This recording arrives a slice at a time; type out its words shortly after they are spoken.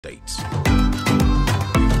States.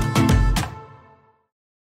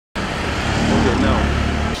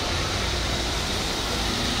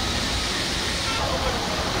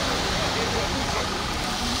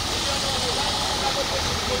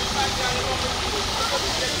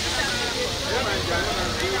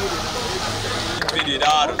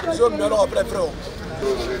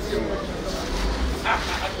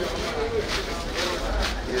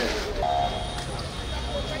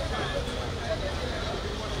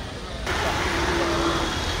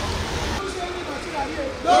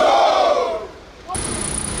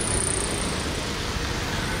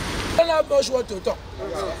 I don't have much what to talk.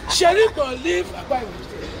 Sheriff can leave Akwa.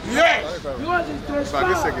 Yes.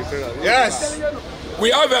 Yes. We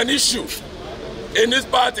have an issue in this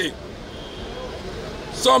party.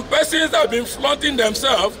 Some persons have been flaunting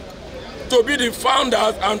themselves to be the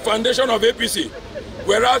founders and foundation of APC,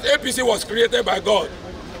 whereas APC was created by God.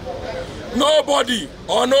 Nobody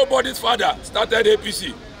or nobody's father started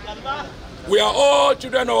APC. We are all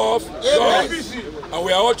children of God, and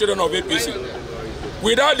we are all children of APC.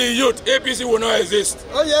 Without the youth, APC will not exist.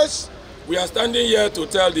 Oh yes. We are standing here to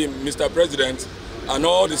tell the Mr. President and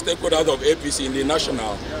all the stakeholders of APC in the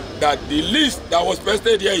national that the list that was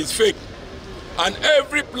posted here is fake. And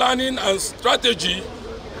every planning and strategy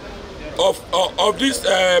of this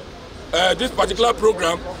particular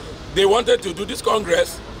program, they wanted to do this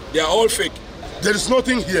Congress, they are all fake. There is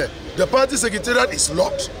nothing here. The party secretariat is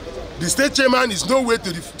locked. The state chairman is nowhere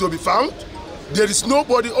to be found. There is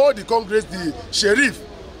nobody or the Congress, the sheriff,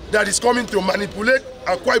 that is coming to manipulate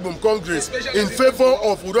Akwa Ibom Congress in favor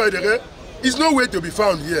of Udo Edere is nowhere to be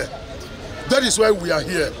found here. That is why we are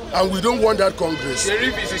here, and we don't want that Congress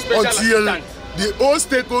until the all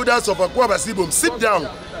stakeholders of Akwa Ibom sit down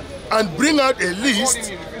and bring out a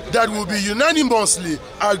list that will be unanimously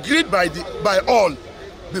agreed by all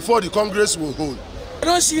before the Congress will hold. I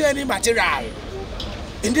don't see any material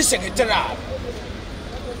in this Secretariat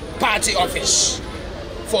party office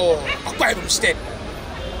for Akwa Ibom State.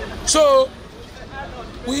 So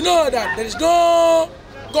we know that there is no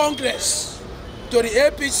Congress to the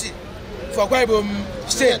APC for Akwa Ibom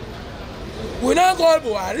State. We now call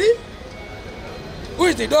Buhari, who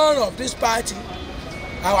is the dawn of this party,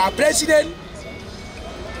 our president,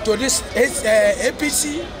 to this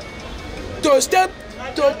APC,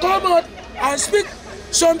 to come out and speak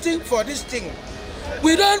something for this thing.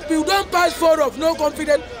 We don't pass forward of no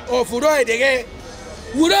confidence of Udo Edere.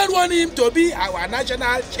 We don't want him to be our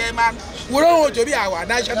national chairman. We don't want to be our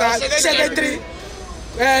national secretary.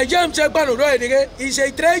 James Udo Edere is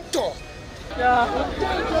a traitor.